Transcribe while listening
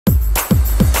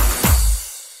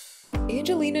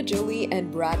Angelina Jolie and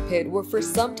Brad Pitt were for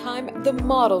some time the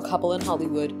model couple in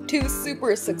Hollywood. Two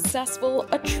super successful,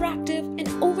 attractive, and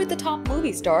over-the-top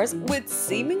movie stars with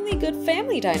seemingly good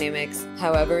family dynamics.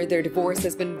 However, their divorce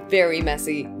has been very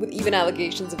messy, with even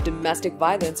allegations of domestic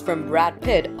violence from Brad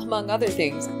Pitt, among other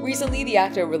things. Recently, the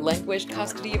actor relinquished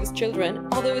custody of his children,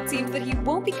 although it seems that he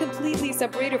won't be completely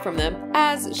separated from them,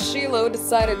 as Shiloh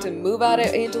decided to move out of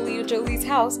Angelina Jolie's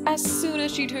house as soon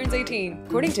as she turns 18.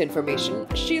 According to information,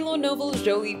 Shiloh novel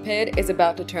Jolie-Pitt is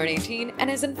about to turn 18 and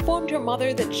has informed her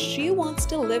mother that she wants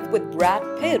to live with Brad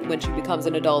Pitt when she becomes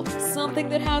an adult, something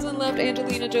that hasn't left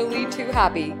Angelina Jolie too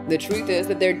happy. The truth is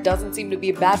that there doesn't seem to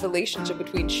be a bad relationship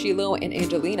between Shiloh and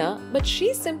Angelina, but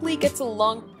she simply gets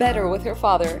along better with her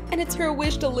father, and it's her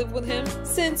wish to live with him,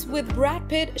 since with Brad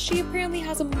Pitt, she apparently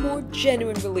has a more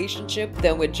genuine relationship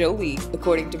than with Jolie.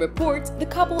 According to reports, the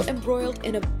couple embroiled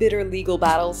in a bitter legal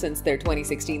battle since their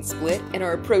 2016 split and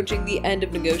are approaching the end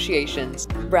of negotiations.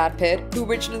 Brad Pitt, who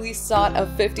originally sought a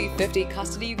 50-50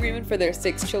 custody agreement for their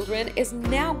 6 children, is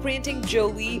now granting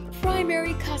Jolie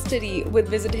primary custody with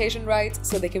visitation rights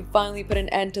so they can finally put an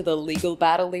end to the legal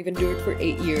battle they've endured for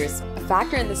 8 years. A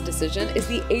factor in this decision is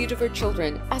the age of her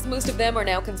children, as most of them are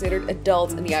now considered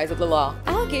adults in the eyes of the law.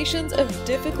 Allegations of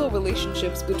difficult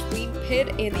relationships between Pitt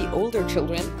and the older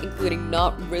children, including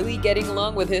not really getting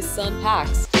along with his son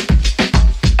Pax,